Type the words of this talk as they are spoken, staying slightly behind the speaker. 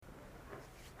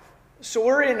So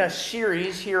we're in a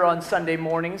series here on Sunday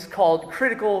mornings called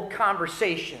Critical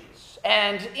Conversations.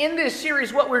 And in this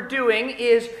series, what we're doing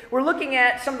is we're looking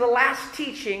at some of the last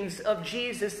teachings of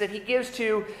Jesus that he gives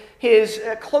to his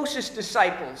closest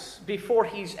disciples before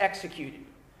he's executed.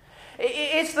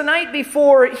 It's the night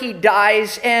before he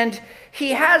dies, and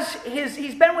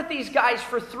he's been with these guys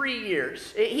for 3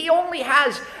 years. He only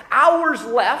has hours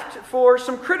left for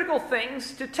some critical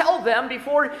things to tell them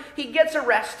before he gets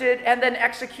arrested and then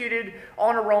executed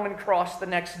on a Roman cross the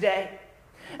next day.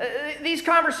 These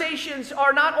conversations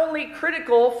are not only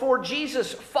critical for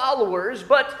Jesus' followers,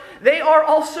 but they are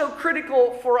also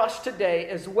critical for us today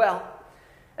as well.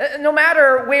 No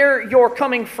matter where you're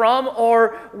coming from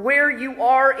or where you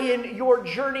are in your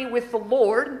journey with the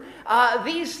Lord,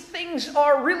 these things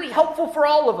are really helpful for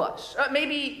all of us.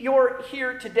 Maybe you're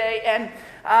here today and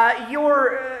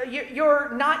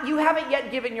you haven't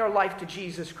yet given your life to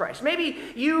Jesus Christ. Maybe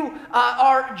you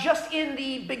are just in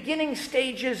the beginning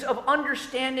stages of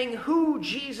understanding who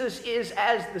Jesus is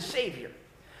as the Savior.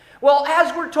 Well,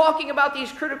 as we're talking about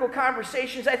these critical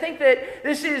conversations, I think that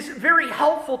this is very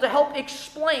helpful to help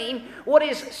explain what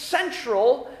is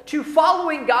central to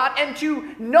following God and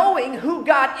to knowing who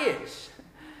God is.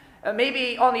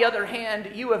 Maybe, on the other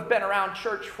hand, you have been around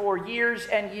church for years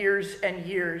and years and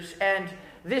years, and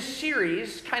this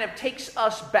series kind of takes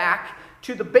us back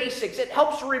to the basics. It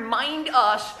helps remind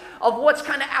us of what's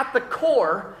kind of at the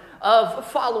core of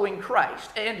following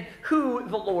Christ and who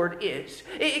the Lord is.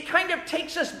 It kind of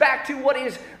takes us back to what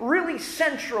is really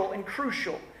central and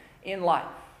crucial in life.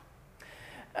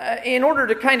 In order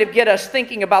to kind of get us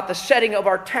thinking about the setting of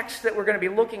our text that we're going to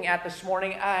be looking at this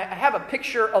morning, I have a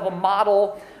picture of a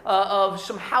model of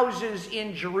some houses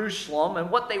in Jerusalem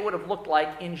and what they would have looked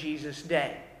like in Jesus'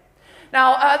 day.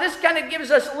 Now, this kind of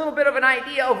gives us a little bit of an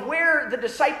idea of where the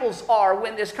disciples are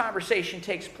when this conversation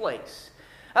takes place.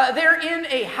 They're in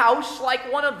a house like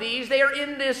one of these. They are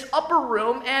in this upper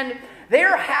room, and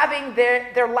they're having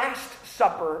their Last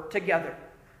Supper together.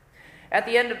 At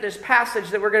the end of this passage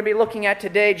that we're going to be looking at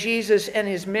today, Jesus and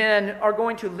his men are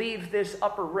going to leave this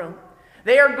upper room.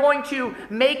 They are going to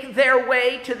make their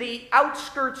way to the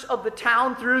outskirts of the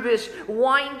town through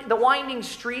the winding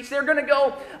streets. They're going to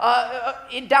go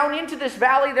down into this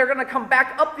valley. They're going to come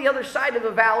back up the other side of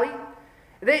the valley.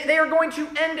 They are going to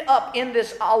end up in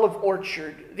this olive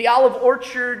orchard, the olive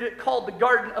orchard called the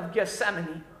Garden of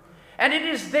Gethsemane. And it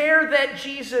is there that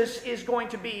Jesus is going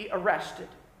to be arrested.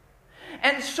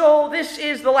 And so this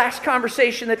is the last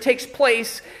conversation that takes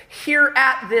place here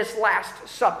at this Last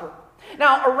Supper.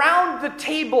 Now, around the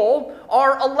table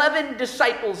are 11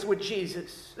 disciples with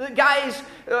Jesus. The guys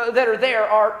that are there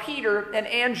are Peter and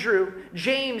Andrew,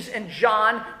 James and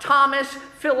John, Thomas,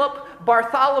 Philip,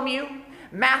 Bartholomew,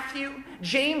 Matthew,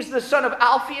 James the son of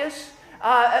Alphaeus,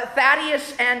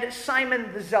 Thaddeus, and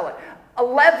Simon the Zealot.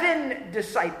 11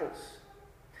 disciples.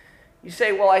 You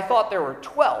say, well, I thought there were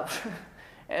 12.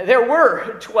 There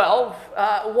were 12.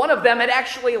 One of them had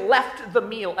actually left the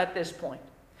meal at this point.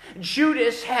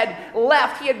 Judas had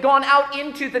left. He had gone out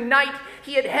into the night.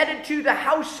 He had headed to the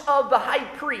house of the high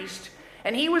priest.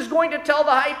 And he was going to tell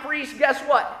the high priest, guess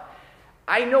what?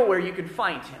 I know where you can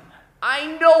find him.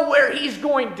 I know where he's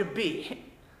going to be.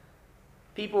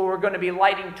 People were going to be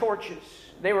lighting torches.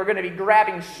 They were going to be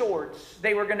grabbing swords.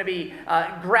 They were going to be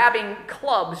grabbing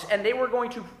clubs. And they were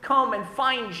going to come and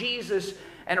find Jesus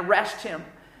and arrest him.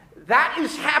 That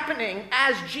is happening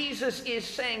as Jesus is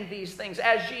saying these things,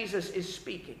 as Jesus is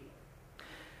speaking.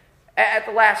 At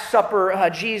the Last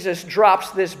Supper, Jesus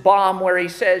drops this bomb where he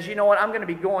says, you know what, I'm going to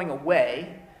be going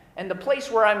away. And the place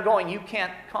where I'm going, you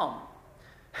can't come.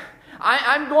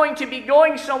 I'm going to be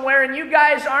going somewhere, and you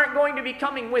guys aren't going to be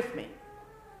coming with me.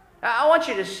 I want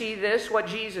you to see this, what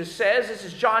Jesus says. This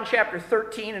is John chapter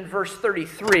 13 and verse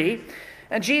 33.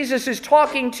 And Jesus is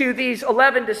talking to these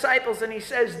 11 disciples, and he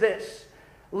says this,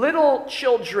 little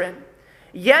children,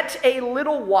 yet a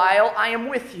little while I am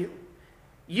with you.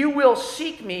 You will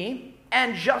seek me,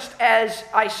 and just as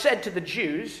I said to the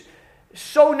Jews,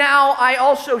 so now I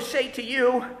also say to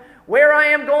you, where I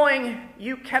am going,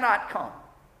 you cannot come.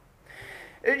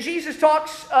 Jesus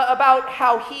talks about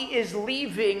how he is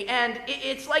leaving, and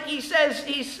it's like he says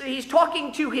he's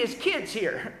talking to his kids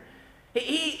here.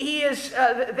 He is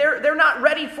they're not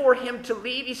ready for him to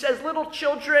leave. He says, little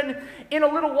children, in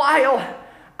a little while,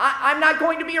 I'm not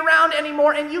going to be around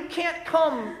anymore, and you can't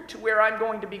come to where I'm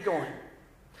going to be going.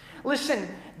 Listen,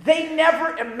 they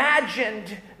never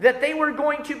imagined that they were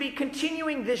going to be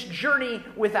continuing this journey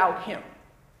without him.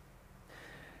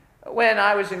 When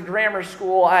I was in grammar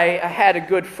school, I had a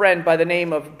good friend by the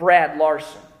name of Brad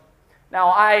Larson. Now,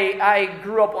 I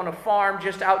grew up on a farm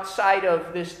just outside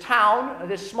of this town,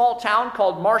 this small town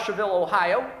called Marshallville,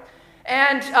 Ohio.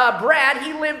 And Brad,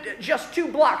 he lived just 2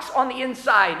 blocks on the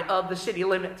inside of the city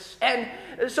limits. And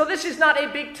so this is not a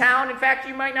big town. In fact,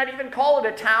 you might not even call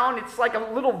it a town. It's like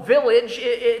a little village.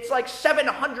 It's like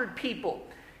 700 people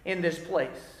in this place.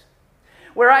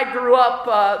 Where I grew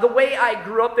up, the way I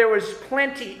grew up, there was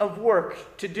plenty of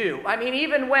work to do. I mean,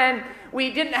 even when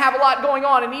we didn't have a lot going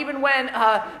on, and even when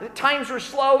times were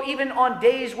slow, even on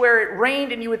days where it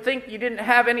rained and you would think you didn't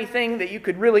have anything that you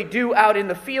could really do out in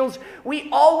the fields, we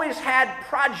always had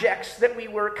projects that we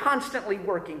were constantly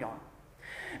working on.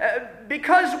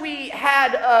 Because we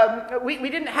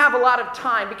didn't have a lot of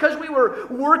time, because we were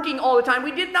working all the time,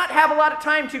 we did not have a lot of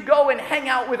time to go and hang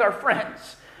out with our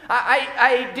friends.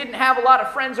 I didn't have a lot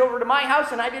of friends over to my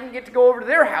house, and I didn't get to go over to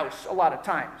their house a lot of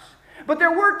times. But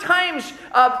there were times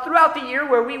throughout the year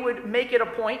where we would make it a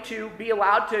point to be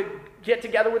allowed to get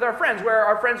together with our friends, where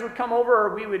our friends would come over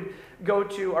or we would go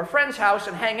to our friend's house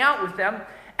and hang out with them.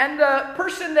 And the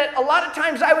person that a lot of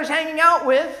times I was hanging out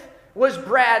with was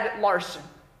Brad Larson.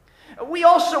 We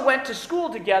also went to school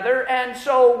together, and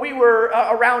so we were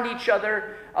around each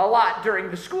other a lot during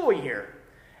the school year.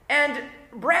 And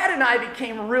Brad and I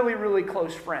became really, really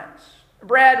close friends.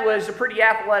 Brad was a pretty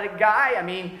athletic guy. I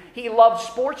mean, he loved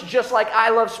sports just like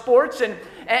I love sports.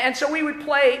 And so we would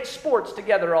play sports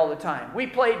together all the time. We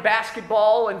played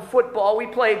basketball and football. We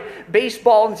played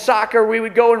baseball and soccer. We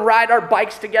would go and ride our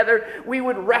bikes together. We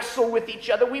would wrestle with each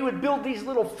other. We would build these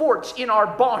little forts in our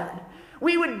barn.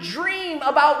 We would dream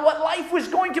about what life was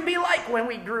going to be like when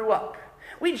we grew up.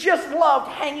 We just loved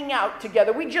hanging out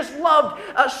together. We just loved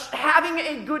us having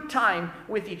a good time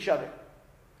with each other.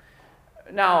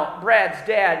 Now, Brad's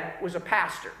dad was a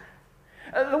pastor.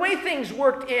 The way things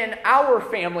worked in our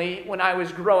family when I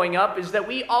was growing up is that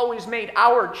we always made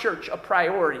our church a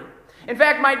priority. In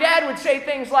fact, my dad would say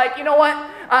things like, you know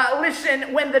what,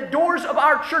 listen, when the doors of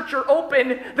our church are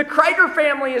open, the Kreider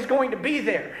family is going to be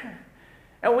there.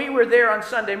 And we were there on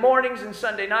Sunday mornings and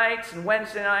Sunday nights and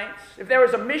Wednesday nights. If there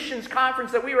was a missions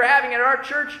conference that we were having at our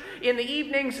church in the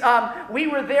evenings, we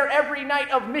were there every night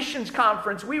of missions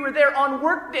conference. We were there on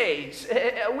work days.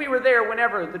 We were there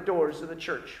whenever the doors of the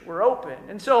church were open.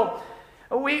 And so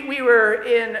we were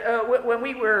in when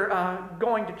we were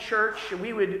going to church.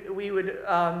 We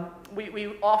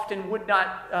often would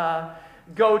not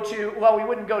go to. Well, we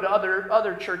wouldn't go to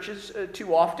other churches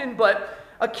too often, but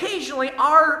occasionally,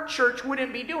 our church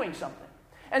wouldn't be doing something.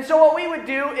 And so what we would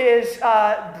do is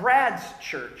Brad's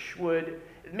church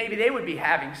maybe they would be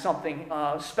having something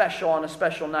special on a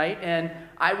special night, and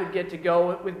I would get to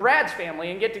go with Brad's family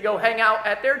and get to go hang out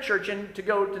at their church and to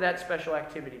go to that special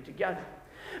activity together.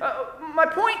 My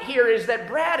point here is that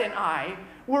Brad and I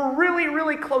were really,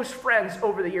 really close friends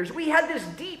over the years. We had this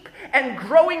deep and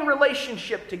growing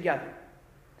relationship together.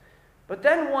 But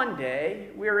then one day,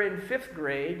 we were in 5th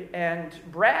grade, and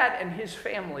Brad and his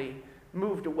family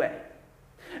moved away.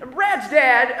 Brad's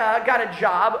dad got a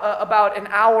job about an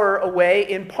hour away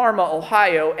in Parma,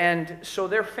 Ohio, and so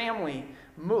their family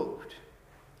moved.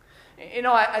 You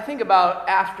know, I think about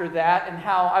after that and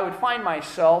how I would find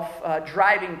myself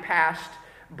driving past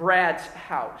Brad's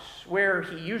house, where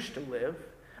he used to live.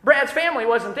 Brad's family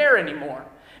wasn't there anymore.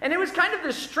 And it was kind of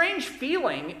this strange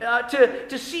feeling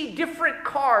to see different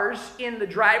cars in the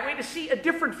driveway, to see a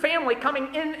different family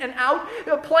coming in and out,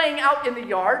 playing out in the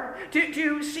yard,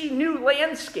 to see new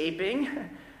landscaping.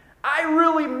 I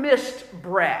really missed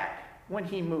Brad when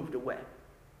he moved away.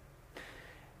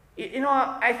 You know,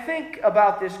 I think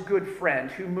about this good friend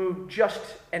who moved just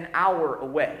an hour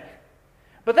away.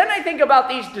 But then I think about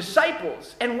these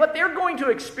disciples and what they're going to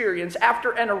experience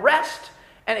after an arrest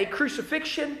and a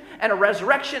crucifixion, and a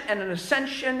resurrection, and an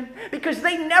ascension, because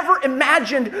they never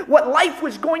imagined what life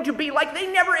was going to be like.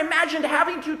 They never imagined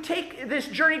having to take this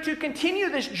journey, to continue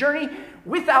this journey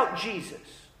without Jesus.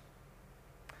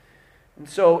 And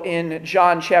so in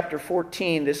John chapter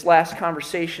 14, this last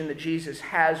conversation that Jesus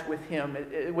has with him,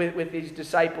 with these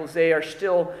disciples, they are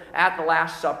still at the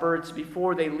Last Supper. It's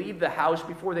before they leave the house,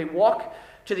 before they walk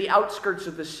to the outskirts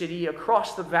of the city,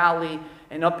 across the valley,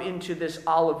 and up into this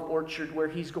olive orchard where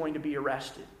he's going to be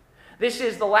arrested. This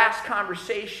is the last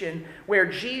conversation where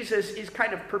Jesus is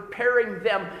kind of preparing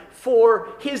them for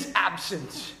his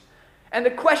absence. And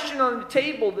the question on the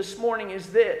table this morning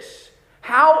is this: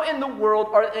 how in the world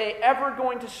are they ever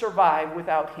going to survive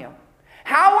without him?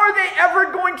 How are they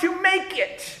ever going to make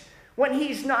it when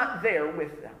he's not there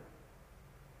with them?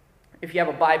 If you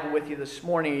have a Bible with you this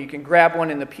morning, you can grab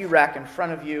one in the pew rack in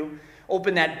front of you.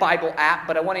 Open that Bible app,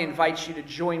 but I want to invite you to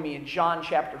join me in John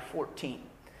chapter 14.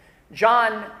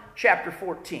 John chapter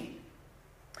 14.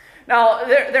 Now,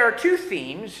 there are two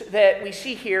themes that we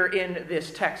see here in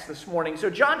this text this morning. So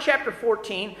John chapter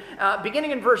 14,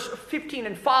 beginning in verse 15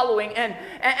 and following, and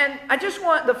I just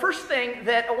want, the first thing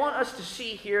that I want us to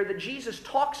see here that Jesus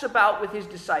talks about with his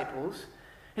disciples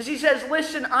is he says,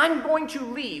 listen, I'm going to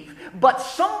leave, but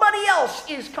somebody else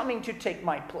is coming to take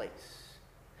my place.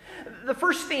 The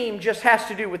first theme just has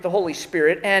to do with the Holy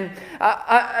Spirit, and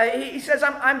he says,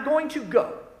 I'm going to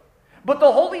go. But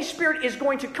the Holy Spirit is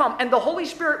going to come, and the Holy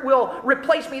Spirit will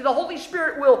replace me. The Holy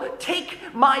Spirit will take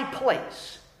my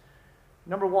place.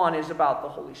 Number one is about the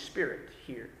Holy Spirit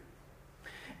here.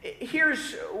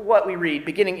 Here's what we read,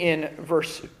 beginning in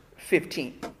verse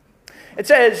 15. It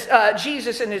says,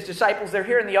 Jesus and his disciples, they're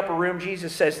here in the upper room.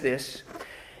 Jesus says this,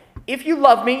 "If you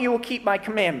love me, you will keep my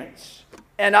commandments.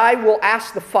 And I will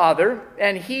ask the Father,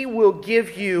 and he will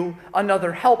give you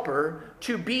another helper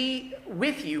to be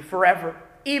with you forever,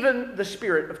 even the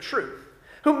Spirit of truth,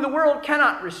 whom the world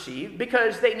cannot receive,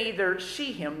 because they neither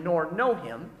see him nor know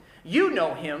him. You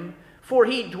know him, for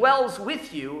he dwells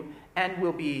with you and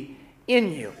will be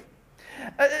in you."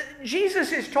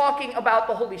 Jesus is talking about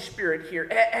the Holy Spirit here,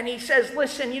 and he says,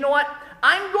 listen, you know what?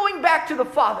 I'm going back to the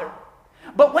Father.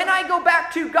 But when I go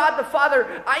back to God the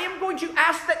Father, I am going to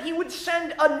ask that he would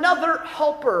send another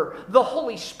helper, the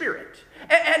Holy Spirit.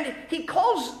 And he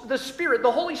calls the Spirit,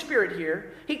 the Holy Spirit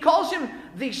here, he calls him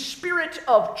the Spirit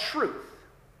of truth.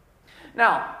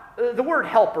 Now, the word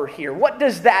helper here, what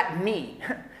does that mean?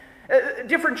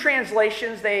 Different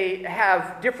translations, they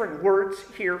have different words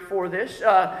here for this.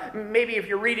 Maybe if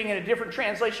you're reading in a different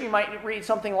translation, you might read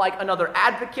something like another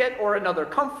advocate or another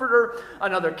comforter,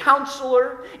 another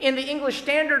counselor. In the English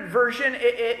Standard Version,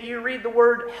 you read the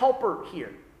word helper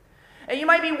here. And you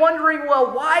might be wondering,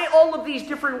 well, why all of these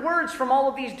different words from all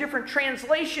of these different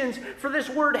translations for this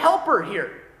word helper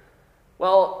here?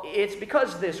 Well, it's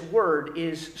because this word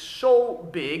is so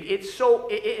big,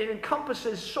 it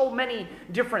encompasses so many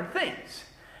different things.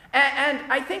 And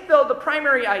I think, though, the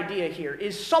primary idea here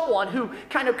is someone who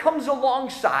kind of comes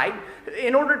alongside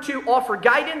in order to offer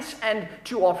guidance and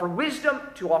to offer wisdom,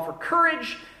 to offer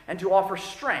courage, and to offer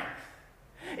strength.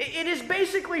 It is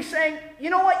basically saying,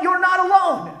 you know what, you're not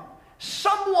alone.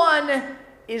 Someone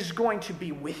is going to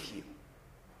be with you.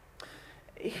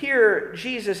 Here,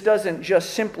 Jesus doesn't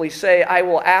just simply say, I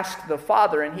will ask the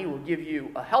Father and he will give you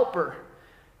a helper.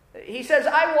 He says,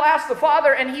 I will ask the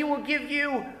Father and he will give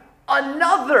you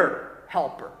another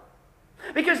helper.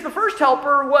 Because the first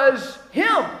helper was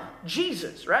him,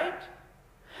 Jesus, right?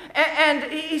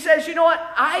 And he says, you know what?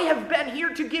 I have been here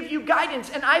to give you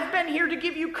guidance, and I've been here to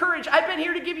give you courage. I've been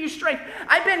here to give you strength.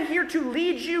 I've been here to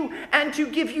lead you and to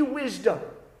give you wisdom.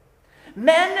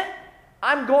 Men,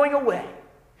 I'm going away.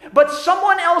 But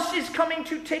someone else is coming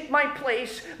to take my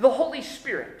place, the Holy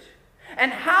Spirit.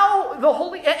 And now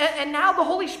the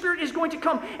Holy Spirit is going to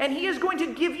come, and he is going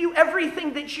to give you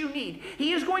everything that you need.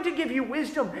 He is going to give you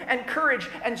wisdom and courage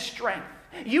and strength.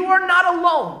 You are not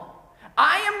alone.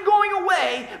 I am going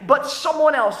away, but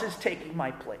someone else is taking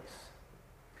my place.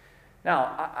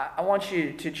 Now, I want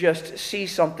you to just see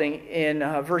something in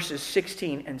verses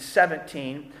 16 and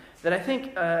 17 that I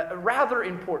think rather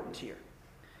important here.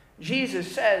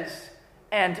 Jesus says,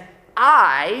 and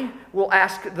I will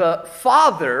ask the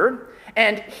Father,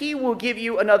 and he will give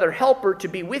you another helper to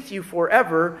be with you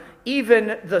forever,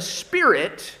 even the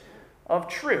Spirit of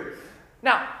truth.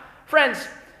 Now, friends,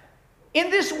 in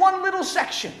this one little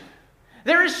section,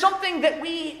 there is something that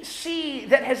we see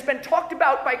that has been talked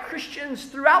about by Christians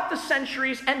throughout the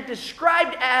centuries and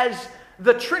described as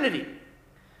the Trinity.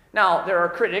 Now, there are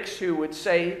critics who would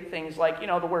say things like,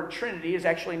 the word Trinity is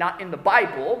actually not in the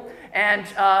Bible, and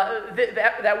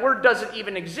that word doesn't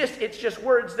even exist. It's just a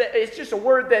word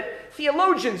that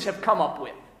theologians have come up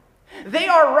with. They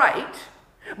are right,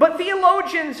 but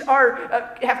theologians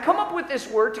have come up with this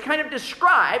word to kind of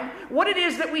describe what it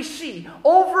is that we see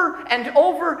over and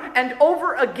over and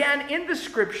over again in the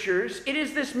Scriptures. It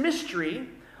is this mystery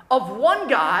of one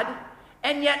God,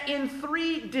 and yet in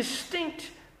three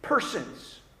distinct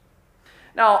persons.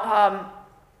 Now,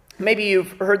 maybe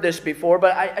you've heard this before,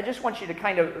 but I just want you to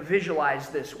kind of visualize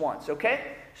this once,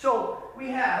 okay? So we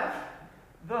have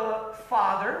the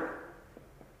Father,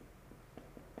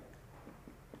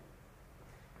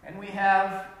 and we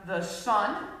have the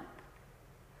Son,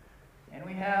 and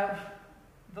we have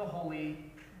the Holy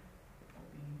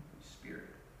Spirit.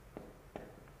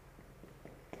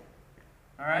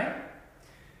 All right?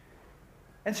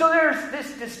 And so there's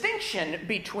this distinction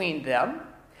between them.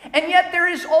 And yet there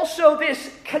is also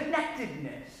this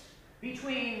connectedness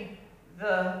between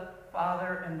the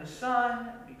Father and the Son,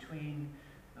 between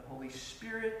the Holy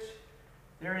Spirit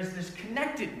there is this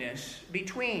connectedness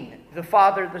between the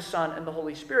Father, the Son, and the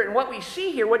Holy Spirit. And what we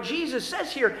see here, what Jesus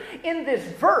says here in this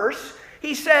verse,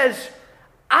 he says,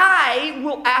 I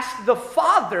will ask the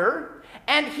Father,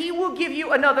 and he will give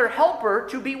you another helper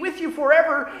to be with you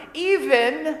forever,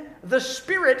 even the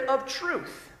Spirit of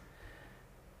truth.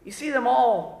 You see them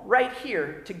all right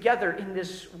here together in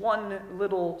this one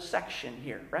little section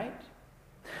here, right?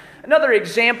 Another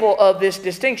example of this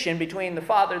distinction between the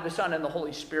Father, the Son, and the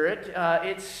Holy Spirit,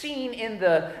 it's seen in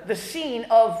the scene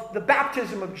of the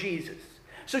baptism of Jesus.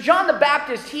 So John the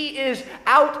Baptist, he is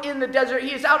out in the desert,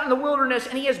 he is out in the wilderness,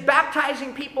 and he is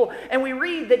baptizing people. And we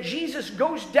read that Jesus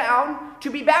goes down to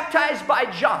be baptized by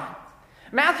John.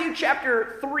 Matthew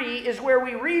chapter 3 is where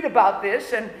we read about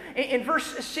this, and in verse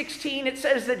 16 it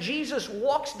says that Jesus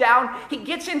walks down, he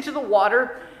gets into the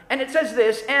water, and it says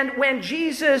this, and when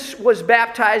Jesus was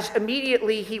baptized,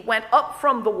 immediately he went up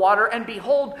from the water, and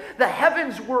behold, the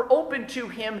heavens were opened to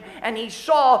him, and he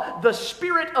saw the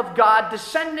Spirit of God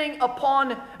descending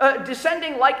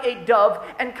like a dove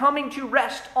and coming to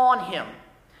rest on him.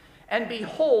 And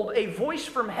behold, a voice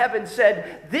from heaven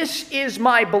said, this is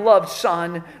my beloved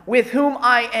Son, with whom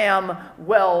I am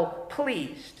well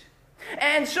pleased.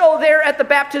 And so there at the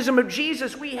baptism of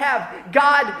Jesus, we have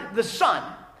God the Son,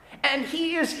 and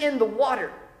he is in the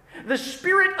water. The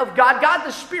Spirit of God, God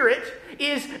the Spirit,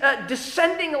 is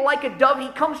descending like a dove. He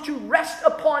comes to rest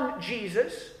upon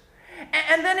Jesus.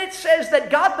 And then it says that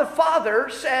God the Father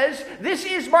says, this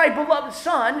is my beloved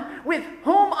Son, with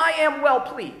whom I am well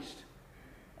pleased.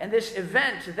 And this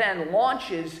event then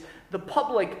launches the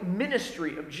public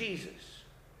ministry of Jesus.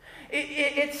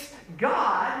 It's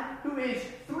God who is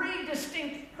three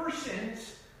distinct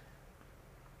persons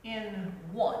in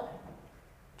one.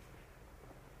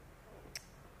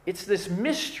 It's this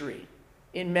mystery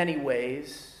in many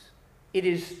ways. It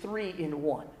is three in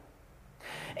one.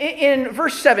 In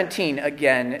verse 17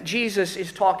 again, Jesus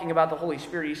is talking about the Holy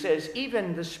Spirit. He says,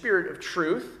 even the Spirit of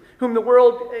truth, whom the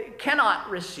world cannot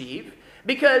receive,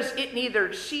 because it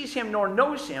neither sees him nor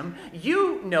knows him,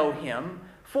 you know him,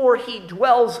 for he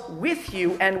dwells with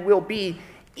you and will be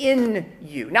in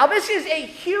you. Now this is a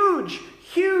huge,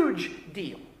 huge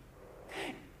deal.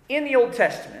 In the Old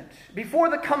Testament, before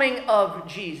the coming of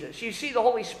Jesus, you see the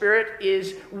Holy Spirit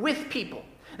is with people,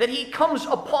 that he comes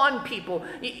upon people.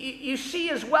 You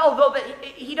see as well, though, that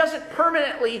he doesn't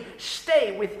permanently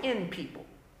stay within people.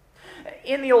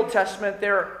 In the Old Testament,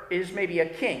 there is maybe a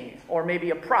king, or maybe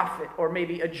a prophet, or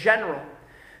maybe a general,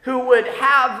 who would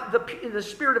have the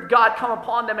Spirit of God come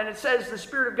upon them. And it says the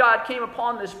Spirit of God came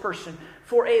upon this person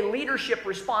for a leadership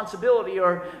responsibility,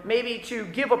 or maybe to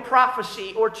give a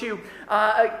prophecy, or to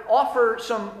offer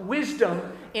some wisdom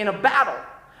in a battle.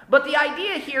 But the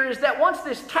idea here is that once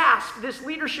this task, this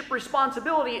leadership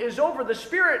responsibility is over, the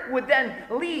Spirit would then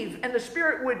leave, and the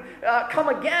Spirit would come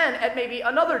again at maybe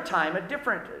another time, a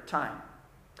different time.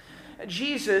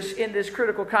 Jesus, in this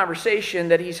critical conversation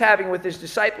that he's having with his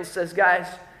disciples, says, guys,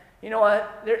 you know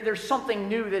what? There's something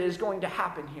new that is going to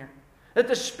happen here. That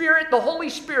the Spirit, the Holy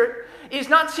Spirit, is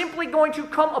not simply going to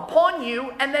come upon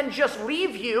you and then just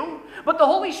leave you, but the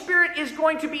Holy Spirit is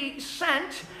going to be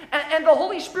sent, and the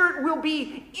Holy Spirit will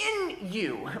be in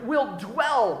you, will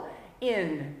dwell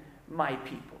in my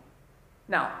people.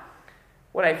 Now,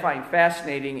 what I find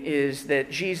fascinating is that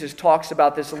Jesus talks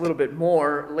about this a little bit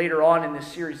more later on in this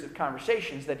series of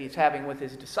conversations that he's having with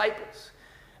his disciples.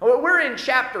 We're in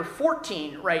chapter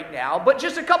 14 right now, but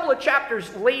just a couple of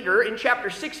chapters later, in chapter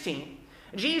 16,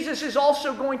 Jesus is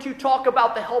also going to talk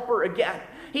about the Helper again.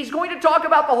 He's going to talk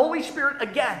about the Holy Spirit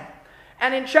again.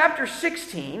 And in chapter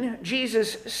 16,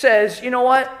 Jesus says, you know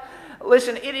what?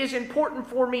 Listen, it is important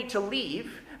for me to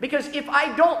leave, because if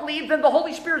I don't leave, then the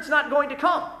Holy Spirit's not going to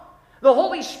come. The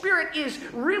Holy Spirit is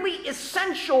really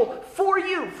essential for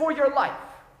you, for your life.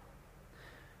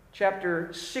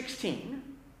 Chapter 16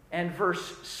 and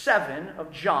verse 7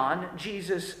 of John,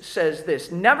 Jesus says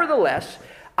this, nevertheless,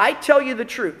 I tell you the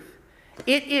truth.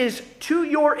 It is to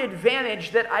your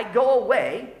advantage that I go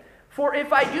away, for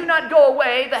if I do not go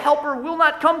away, the Helper will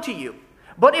not come to you.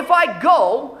 But if I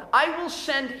go, I will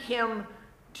send him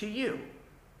to you.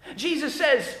 Jesus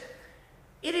says,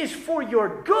 it is for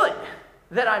your good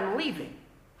that I'm leaving,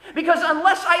 because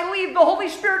unless I leave, the Holy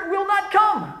Spirit will not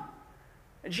come.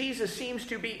 Jesus seems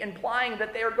to be implying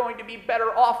that they are going to be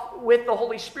better off with the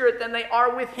Holy Spirit than they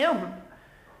are with him,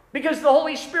 because the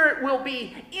Holy Spirit will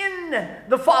be in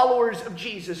the followers of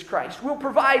Jesus Christ, will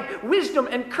provide wisdom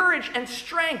and courage and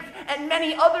strength and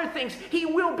many other things. He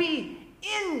will be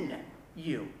in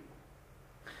you.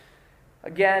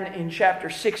 Again, in chapter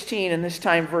 16, and this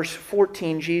time verse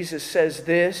 14, Jesus says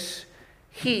this,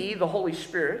 he, the Holy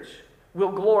Spirit,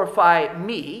 will glorify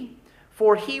me,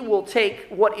 for he will take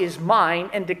what is mine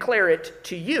and declare it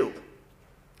to you.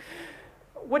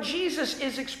 What Jesus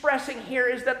is expressing here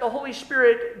is that the Holy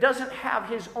Spirit doesn't have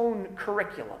his own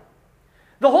curriculum.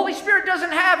 The Holy Spirit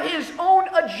doesn't have his own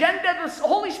agenda. The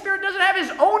Holy Spirit doesn't have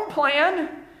his own plan.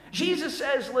 Jesus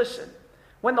says, listen,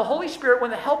 when the Holy Spirit,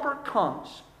 when the Helper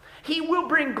comes, he will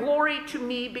bring glory to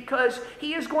me because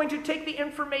he is going to take the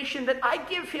information that I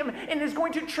give him and is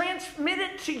going to transmit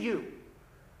it to you.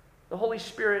 The Holy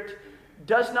Spirit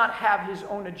does not have his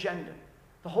own agenda.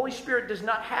 The Holy Spirit does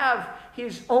not have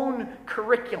his own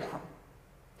curriculum.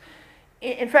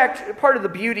 In fact, part of the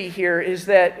beauty here is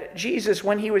that Jesus,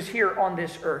 when he was here on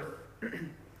this earth,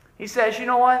 he says, you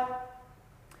know what?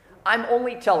 I'm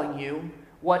only telling you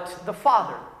what the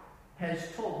Father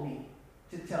has told me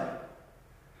to tell you.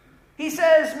 He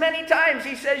says many times,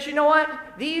 he says, you know what?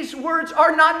 These words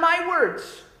are not my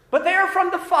words, but they are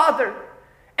from the Father.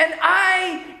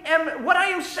 And what I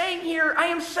am saying here, I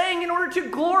am saying in order to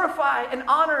glorify and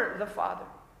honor the Father.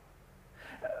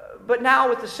 But now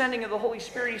with the sending of the Holy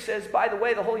Spirit, he says, by the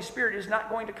way, the Holy Spirit is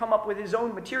not going to come up with his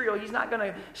own material. He's not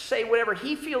going to say whatever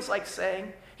he feels like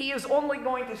saying. He is only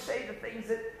going to say the things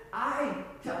that I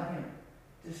tell him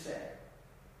to say.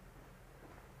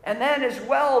 And then as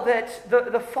well that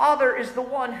the Father is the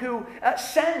one who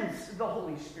sends the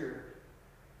Holy Spirit.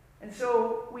 And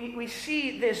so we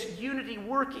see this unity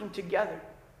working together.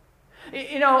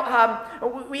 You know,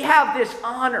 we have this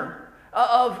honor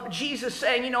of Jesus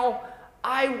saying, you know,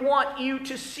 I want you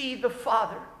to see the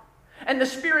Father. And the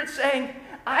Spirit saying,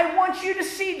 I want you to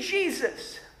see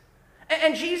Jesus.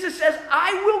 And Jesus says,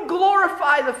 I will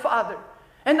glorify the Father.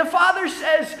 And the Father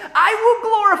says, I will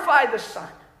glorify the Son.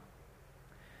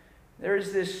 There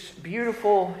is this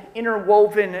beautiful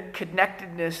interwoven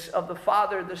connectedness of the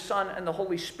Father, the Son, and the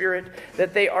Holy Spirit,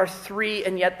 that they are three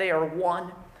and yet they are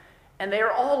one. And they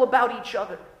are all about each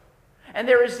other. And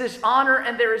there is this honor,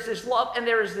 and there is this love, and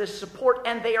there is this support,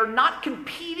 and they are not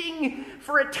competing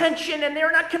for attention, and they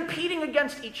are not competing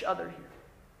against each other here.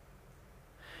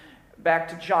 Back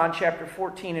to John chapter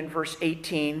 14 and verse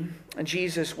 18, and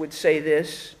Jesus would say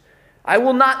this, I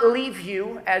will not leave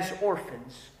you as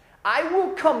orphans. I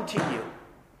will come to you.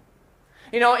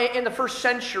 You know, in the first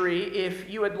century, if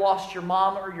you had lost your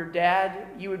mom or your dad,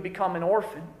 you would become an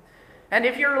orphan. And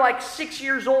if you're like 6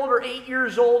 years old or 8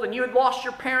 years old and you had lost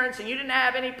your parents and you didn't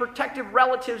have any protective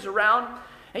relatives around,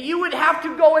 and you would have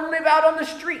to go and live out on the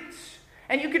streets.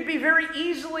 And you could be very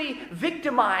easily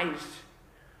victimized.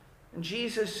 And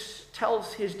Jesus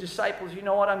tells his disciples, you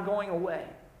know what, I'm going away.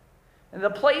 And the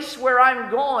place where I'm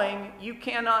going, you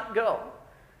cannot go.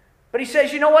 But he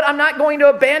says, you know what, I'm not going to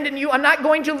abandon you. I'm not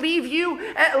going to leave you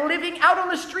living out on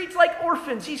the streets like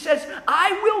orphans. He says,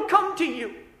 I will come to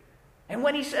you. And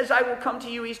when he says, I will come to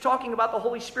you, he's talking about the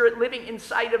Holy Spirit living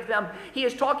inside of them. He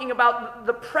is talking about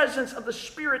the presence of the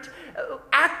Spirit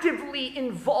actively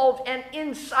involved and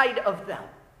inside of them.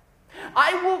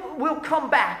 I will come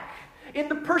back in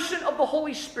the person of the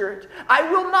Holy Spirit.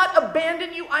 I will not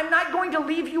abandon you. I'm not going to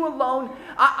leave you alone.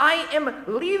 I am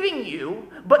leaving you,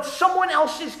 but someone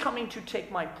else is coming to take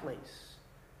my place.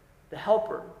 The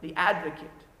Helper, the Advocate,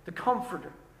 the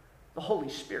Comforter, the Holy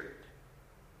Spirit.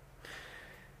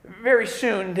 Very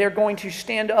soon, they're going to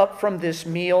stand up from this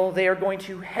meal. They are going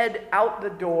to head out the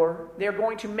door. They're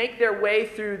going to make their way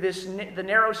through the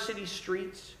narrow city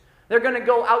streets. They're going to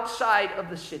go outside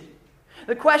of the city.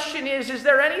 The question is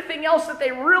there anything else that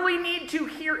they really need to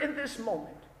hear in this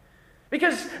moment?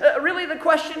 Because really the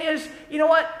question is, you know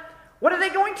what are they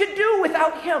going to do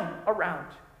without him around?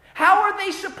 How are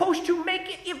they supposed to make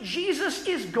it if Jesus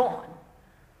is gone?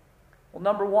 Well,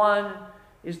 number one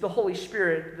is the Holy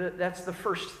Spirit. That's the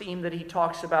first theme that he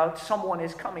talks about. Someone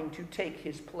is coming to take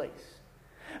his place.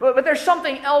 But there's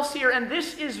something else here, and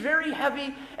this is very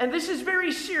heavy, and this is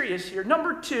very serious here.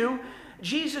 Number two,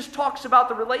 Jesus talks about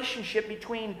the relationship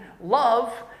between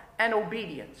love and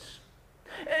obedience.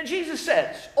 Jesus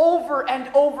says over and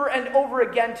over and over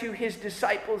again to his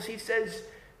disciples, he says,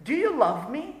 do you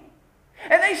love me?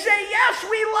 And they say, yes,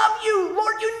 we love you.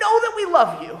 Lord, you know that we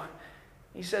love you.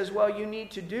 He says, well, you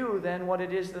need to do then what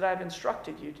it is that I've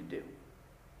instructed you to do.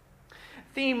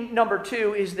 Theme number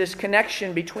two is this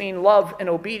connection between love and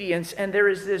obedience, and there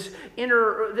is this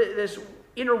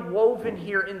interwoven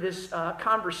here in this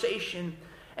conversation.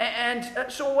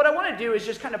 And so what I want to do is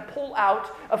just kind of pull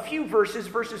out a few verses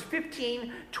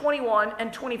 15, 21,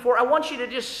 and 24. I want you to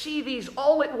just see these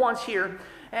all at once here.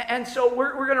 And so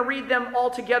we're going to read them all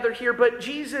together here. But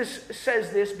Jesus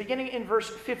says this, beginning in verse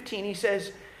 15, he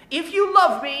says, if you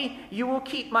love me, you will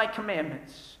keep my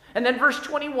commandments. And then verse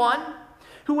 21,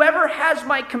 Whoever has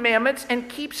my commandments and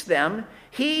keeps them,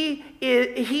 he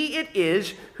it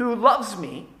is who loves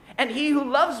me. And he who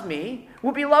loves me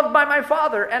will be loved by my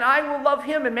Father, and I will love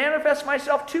him and manifest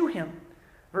myself to him.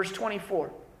 Verse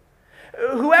 24.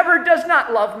 Whoever does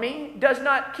not love me does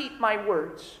not keep my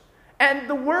words. And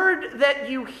the word that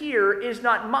you hear is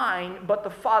not mine, but the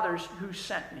Father's who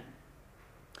sent me.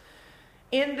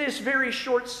 In this very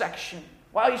short section,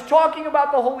 while he's talking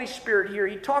about the Holy Spirit here,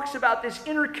 he talks about this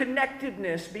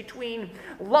interconnectedness between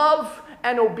love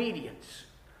and obedience.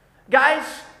 Guys,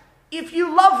 if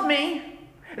you love me,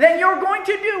 then you're going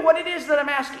to do what it is that I'm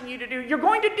asking you to do. You're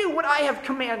going to do what I have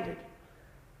commanded.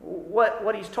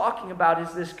 What he's talking about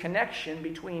is this connection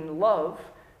between love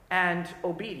and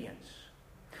obedience.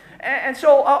 And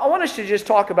so I want us to just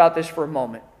talk about this for a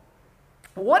moment.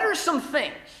 What are some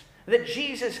things that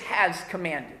Jesus has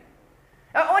commanded?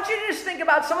 I want you to just think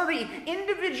about some of the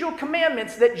individual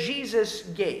commandments that Jesus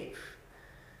gave.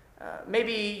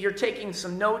 Maybe you're taking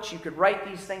some notes. You could write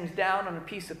these things down on a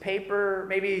piece of paper.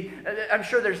 Maybe, I'm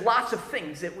sure there's lots of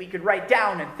things that we could write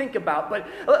down and think about. But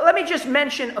let me just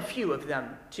mention a few of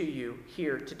them to you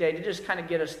here today to just kind of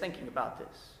get us thinking about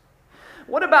this.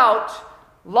 What about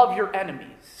love your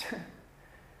enemies?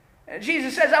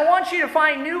 Jesus says, I want you to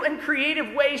find new and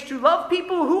creative ways to love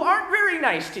people who aren't very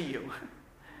nice to you.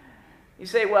 You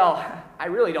say, well, I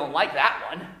really don't like that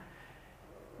one.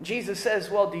 Jesus says,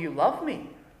 well, do you love me?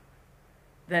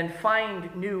 Then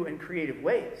find new and creative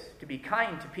ways to be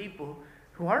kind to people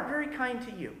who aren't very kind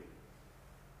to you.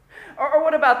 Or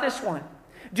what about this one?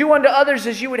 Do unto others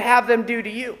as you would have them do to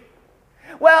you.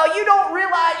 Well, you don't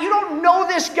realize, you don't know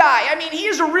this guy. I mean, he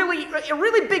is a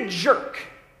really big jerk.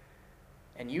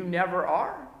 And you never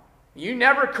are. You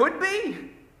never could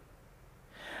be.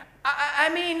 I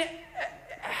mean,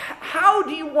 how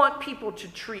do you want people to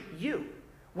treat you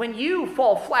when you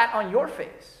fall flat on your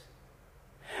face?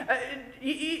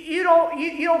 You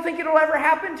don't think it'll ever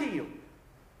happen to you.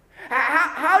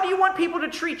 How do you want people to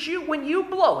treat you when you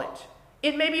blow it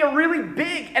in maybe a really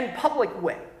big and public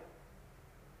way?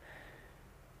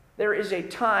 There is a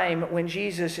time when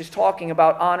Jesus is talking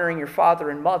about honoring your father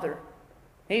and mother.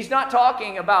 He's not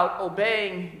talking about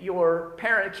obeying your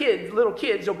little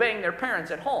kids obeying their parents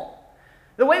at home.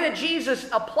 The way that Jesus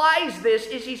applies this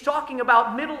is he's talking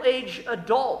about middle-aged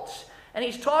adults. And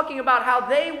he's talking about how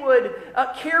they would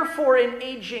care for an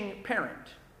aging parent.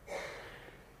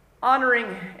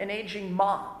 Honoring an aging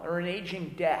mom or an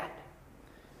aging dad.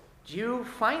 Do you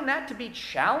find that to be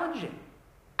challenging?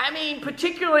 I mean,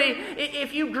 particularly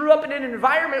if you grew up in an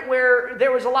environment where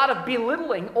there was a lot of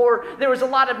belittling or there was a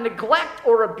lot of neglect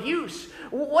or abuse.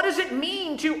 What does it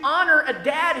mean to honor a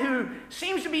dad who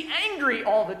seems to be angry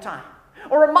all the time?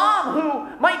 Or a mom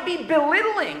who might be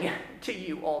belittling to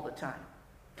you all the time?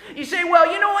 You say,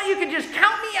 well, you know what? You can just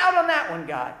count me out on that one,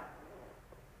 God.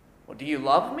 Well, do you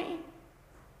love me?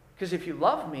 Because if you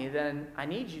love me, then I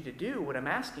need you to do what I'm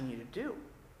asking you to do.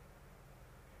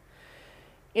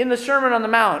 In the Sermon on the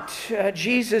Mount,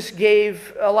 Jesus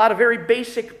gave a lot of very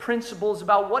basic principles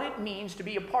about what it means to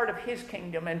be a part of his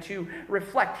kingdom and to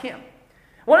reflect him.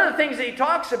 One of the things that he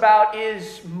talks about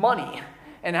is money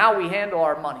and how we handle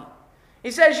our money. He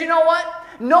says, you know what?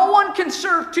 No one can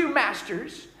serve two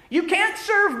masters. You can't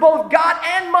serve both God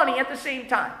and money at the same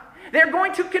time. They're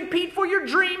going to compete for your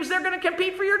dreams. They're going to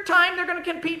compete for your time. They're going to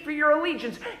compete for your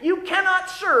allegiance. You cannot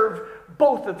serve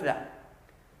both of them.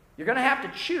 You're going to have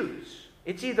to choose.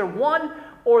 It's either one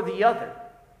or the other.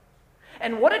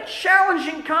 And what a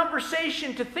challenging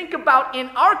conversation to think about in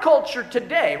our culture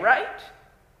today, right?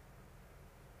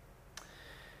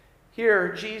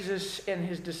 Here, Jesus and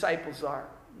his disciples are.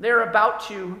 They're about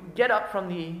to get up from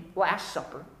the Last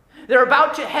Supper. They're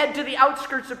about to head to the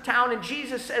outskirts of town, and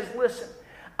Jesus says, listen,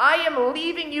 I am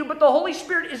leaving you, but the Holy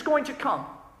Spirit is going to come.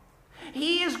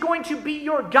 He is going to be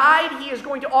your guide. He is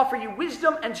going to offer you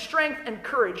wisdom and strength and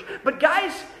courage. But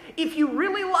guys, if you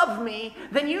really love me,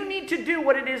 then you need to do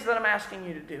what it is that I'm asking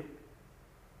you to do.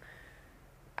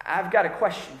 I've got a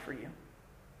question for you.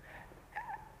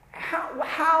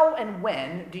 How and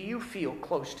when do you feel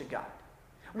close to God?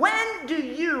 When do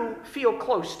you feel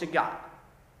close to God?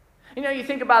 You know, you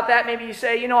think about that, maybe you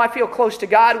say, I feel close to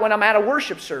God when I'm at a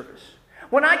worship service.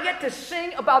 When I get to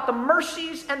sing about the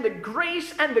mercies and the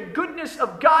grace and the goodness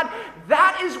of God,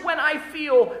 that is when I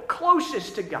feel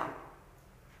closest to God.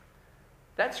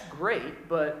 That's great,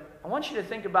 but I want you to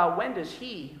think about, when does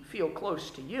he feel close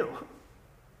to you?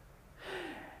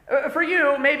 For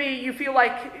you, maybe you feel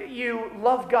like you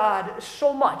love God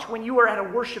so much when you are at a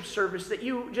worship service that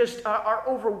you just are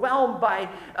overwhelmed by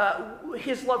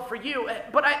his love for you.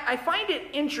 But I find it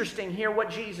interesting here what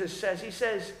Jesus says. He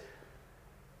says,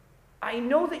 I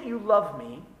know that you love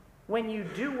me when you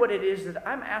do what it is that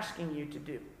I'm asking you to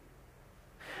do.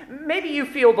 Maybe you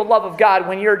feel the love of God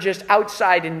when you're just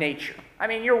outside in nature. I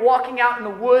mean, you're walking out in the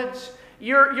woods,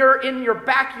 you're in your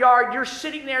backyard, you're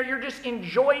sitting there, you're just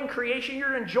enjoying creation,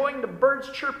 you're enjoying the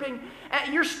birds chirping,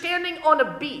 and you're standing on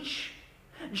a beach.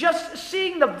 Just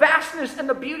seeing the vastness and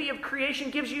the beauty of creation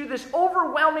gives you this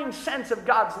overwhelming sense of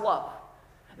God's love.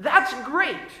 That's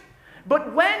great.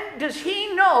 But when does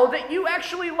he know that you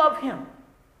actually love him?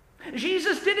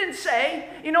 Jesus didn't say,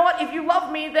 you know what, if you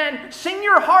love me, then sing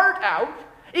your heart out.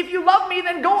 If you love me,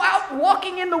 then go out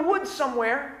walking in the woods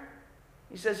somewhere.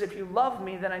 He says, if you love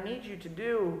me, then I need you to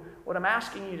do what I'm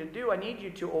asking you to do. I need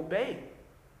you to obey.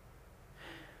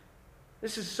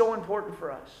 This is so important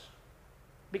for us.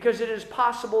 Because it is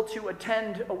possible to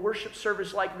attend a worship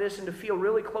service like this and to feel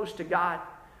really close to God,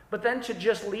 but then to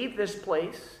just leave this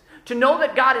place, to know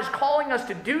that God is calling us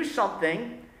to do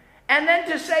something, and then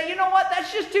to say, you know what,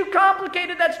 that's just too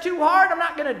complicated, that's too hard, I'm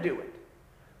not going to do it.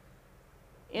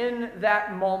 In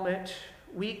that moment,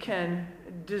 we can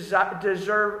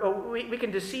we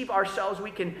can deceive ourselves,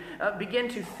 we can begin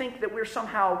to think that we're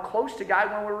somehow close to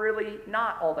God when we're really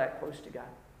not all that close to God.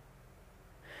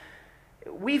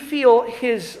 We feel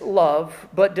his love,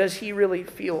 but does he really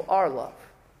feel our love?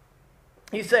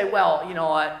 You say, well, you know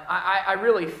what, I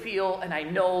really feel and I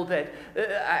know that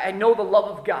I know the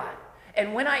love of God.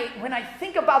 And when I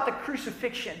think about the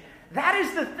crucifixion, that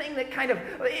is the thing that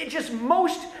it just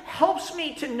most helps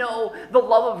me to know the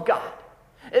love of God.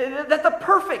 That the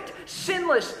perfect,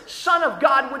 sinless Son of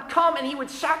God would come and he would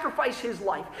sacrifice his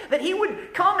life. That he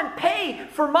would come and pay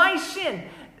for my sin.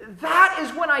 That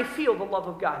is when I feel the love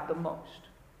of God the most.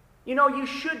 You know, you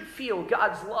should feel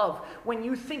God's love when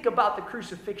you think about the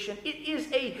crucifixion. It is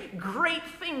a great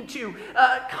thing to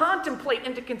contemplate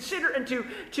and to consider and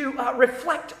to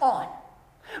reflect on.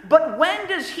 But when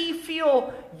does he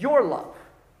feel your love?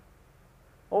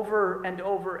 Over and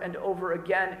over and over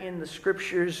again in the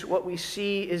scriptures, what we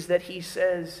see is that he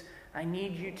says, I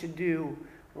need you to do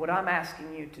what I'm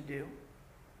asking you to do.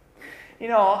 You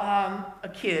know, a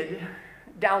kid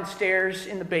downstairs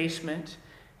in the basement,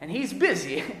 and he's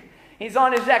busy. He's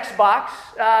on his Xbox.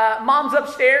 Mom's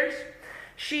upstairs.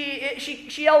 She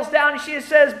yells down and she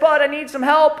says, Bud, I need some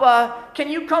help. Can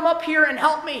you come up here and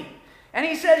help me? And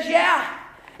he says, yeah,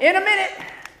 in a minute.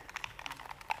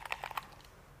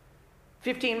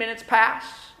 15 minutes pass.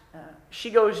 She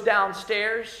goes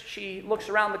downstairs. She looks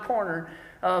around the corner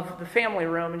of the family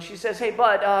room and she says, hey,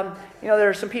 Bud, you know, there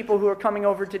are some people who are coming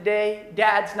over today.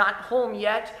 Dad's not home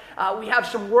yet. We have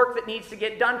some work that needs to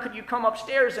get done. Could you come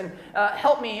upstairs and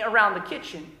help me around the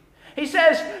kitchen? He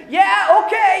says, yeah,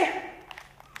 okay.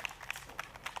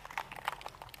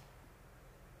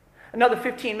 Another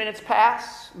 15 minutes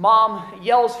pass. Mom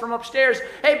yells from upstairs,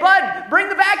 hey, Bud, bring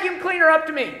the vacuum cleaner up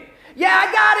to me. Yeah,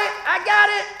 I got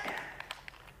it.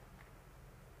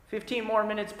 15 more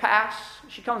minutes pass.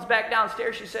 She comes back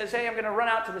downstairs. She says, hey, I'm going to run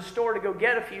out to the store to go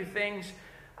get a few things.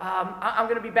 I'm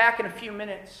going to be back in a few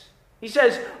minutes. He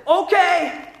says,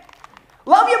 okay.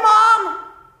 Love you, Mom.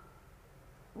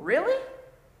 Really?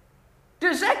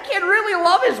 Does that kid really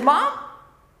love his mom?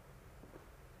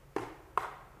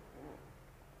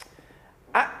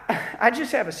 I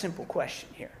just have a simple question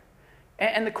here.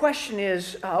 And the question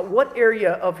is, what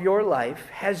area of your life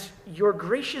has your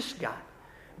gracious God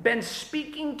been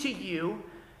speaking to you,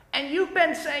 and you've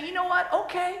been saying, you know what,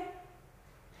 okay,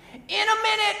 in a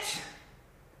minute,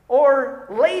 or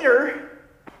later,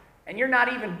 and you're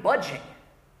not even budging?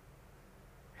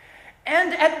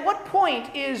 And at what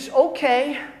point is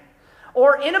okay,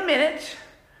 or in a minute,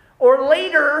 or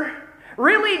later,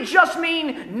 really just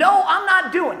mean, no, I'm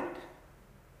not doing it?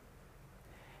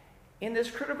 In this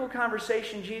critical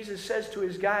conversation, Jesus says to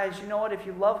his guys, you know what, if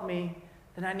you love me,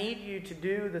 then I need you to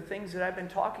do the things that I've been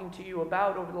talking to you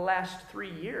about over the last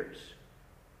 3 years.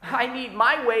 I need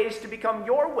my ways to become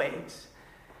your ways.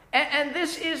 And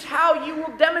this is how you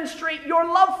will demonstrate your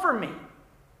love for me.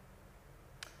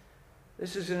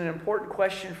 This is an important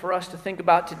question for us to think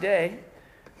about today.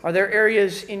 Are there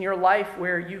areas in your life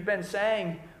where you've been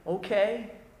saying, okay,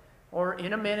 or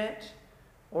in a minute,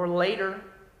 or later,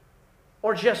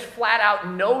 or just flat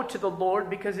out no to the Lord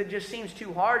because it just seems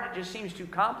too hard, it just seems too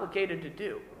complicated to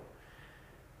do?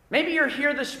 Maybe you're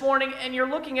here this morning and you're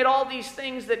looking at all these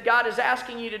things that God is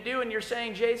asking you to do and you're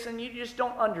saying, Jason, you just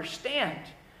don't understand.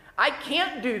 I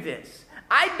can't do this.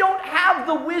 I don't have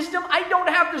the wisdom. I don't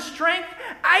have the strength.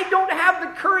 I don't have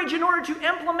the courage in order to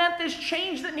implement this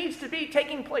change that needs to be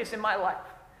taking place in my life.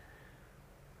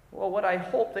 Well, what I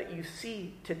hope that you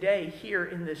see today here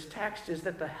in this text is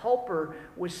that the helper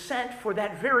was sent for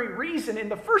that very reason in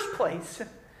the first place.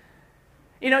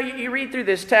 You read through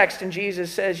this text and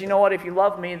Jesus says, you know what, if you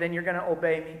love me, then you're going to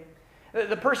obey me.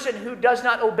 The person who does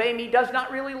not obey me does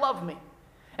not really love me.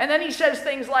 And then he says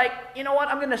things like, you know what,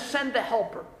 I'm going to send the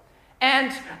helper.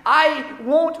 And I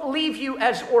won't leave you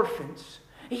as orphans.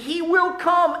 He will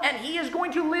come and he is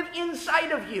going to live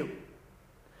inside of you.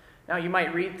 Now you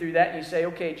might read through that and you say,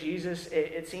 okay, Jesus,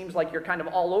 it seems like you're kind of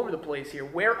all over the place here.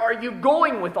 Where are you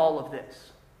going with all of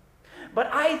this? But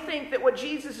I think that what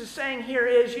Jesus is saying here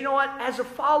is, you know what, as a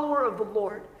follower of the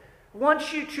Lord, I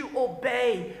want you to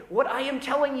obey what I am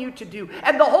telling you to do.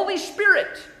 And the Holy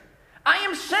Spirit, I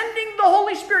am sending the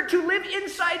Holy Spirit to live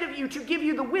inside of you, to give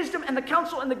you the wisdom and the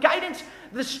counsel and the guidance,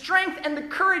 the strength and the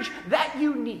courage that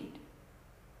you need.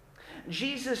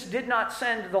 Jesus did not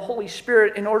send the Holy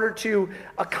Spirit in order to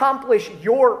accomplish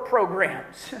your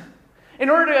programs, in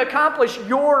order to accomplish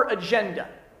your agenda.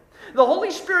 The Holy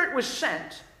Spirit was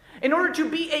sent in order to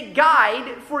be a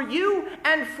guide for you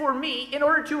and for me, in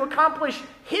order to accomplish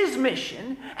His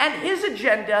mission and His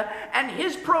agenda and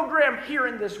His program here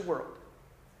in this world.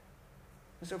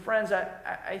 And so, friends,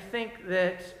 I think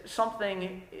that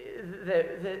something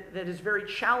that is very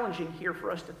challenging here for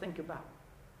us to think about.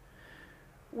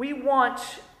 We want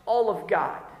all of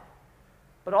God,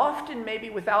 but often maybe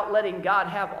without letting God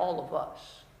have all of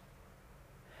us.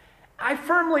 I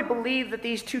firmly believe that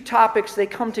these two topics, they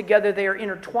come together, they are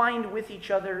intertwined with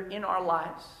each other in our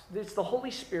lives. It's the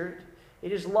Holy Spirit,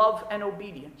 it is love and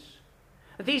obedience.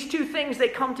 These two things, they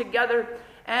come together,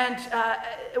 and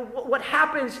what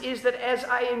happens is that as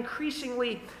I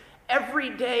increasingly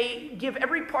every day give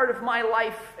every part of my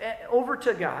life over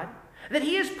to God, that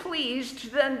He is pleased to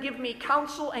then give me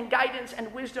counsel and guidance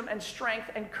and wisdom and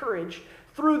strength and courage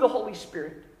through the Holy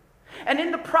Spirit. And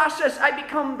in the process, I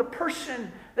become the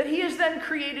person that He has then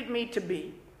created me to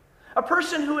be. A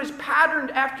person who is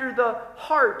patterned after the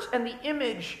heart and the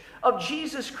image of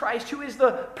Jesus Christ, who is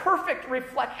the perfect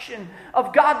reflection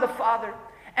of God the Father.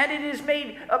 And it is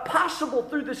made possible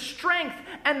through the strength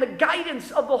and the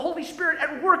guidance of the Holy Spirit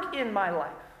at work in my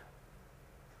life.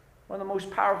 One of the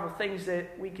most powerful things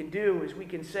that we can do is we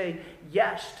can say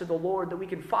yes to the Lord, that we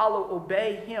can follow,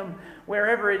 obey Him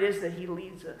wherever it is that He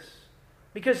leads us.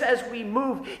 Because as we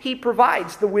move, He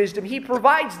provides the wisdom, He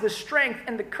provides the strength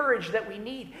and the courage that we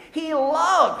need. He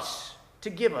loves to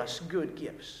give us good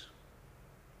gifts.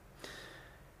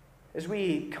 As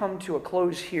we come to a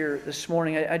close here this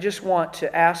morning, I just want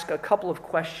to ask a couple of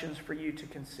questions for you to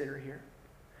consider here.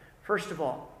 First of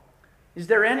all, is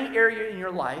there any area in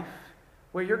your life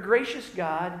where your gracious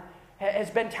God has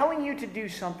been telling you to do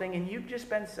something and you've just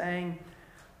been saying,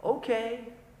 okay,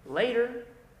 later,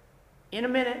 in a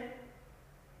minute?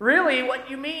 Really, what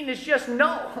you mean is just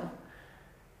no.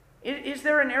 Is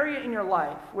there an area in your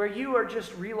life where you are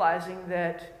just realizing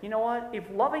that, you know what, if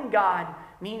loving God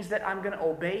means that I'm going to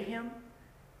obey Him,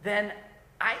 then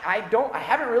I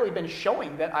haven't really been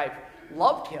showing that I've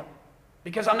loved Him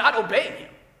because I'm not obeying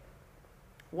Him.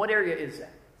 What area is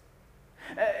that?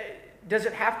 Does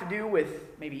it have to do with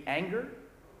maybe anger?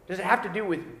 Does it have to do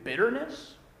with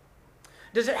bitterness?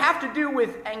 Does it have to do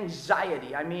with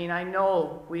anxiety? I mean, I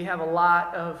know we have a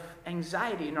lot of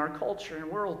anxiety in our culture and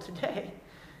world today.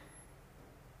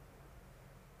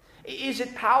 Is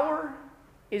it power?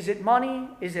 Is it money?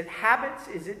 Is it habits?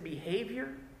 Is it behavior?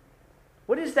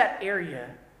 What is that area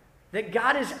that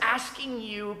God is asking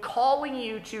you, calling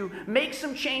you to make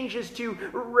some changes, to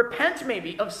repent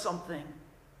maybe of something?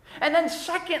 And then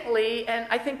secondly, and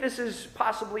I think this is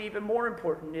possibly even more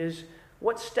important, is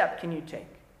what step can you take?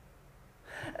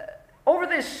 Over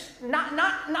this, not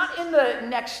in the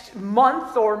next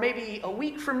month or maybe a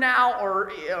week from now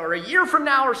or a year from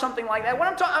now or something like that. What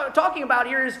I'm talking about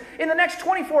here is in the next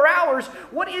 24 hours,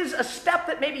 what is a step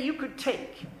that maybe you could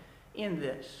take in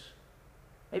this?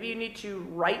 Maybe you need to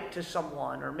write to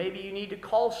someone, or maybe you need to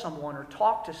call someone or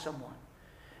talk to someone.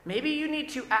 Maybe you need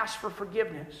to ask for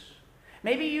forgiveness.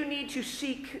 Maybe you need to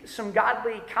seek some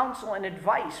godly counsel and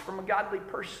advice from a godly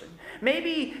person.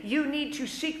 Maybe you need to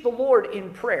seek the Lord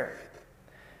in prayer.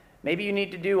 Maybe you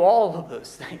need to do all of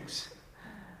those things.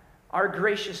 Our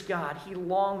gracious God, He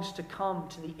longs to come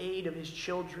to the aid of His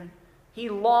children. He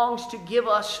longs to give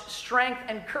us strength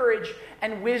and courage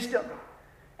and wisdom.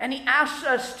 And He asks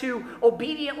us to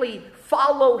obediently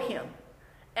follow Him.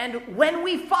 And when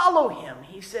we follow Him,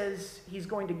 He says He's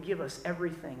going to give us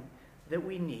everything that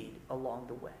we need along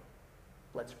the way.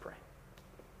 Let's pray.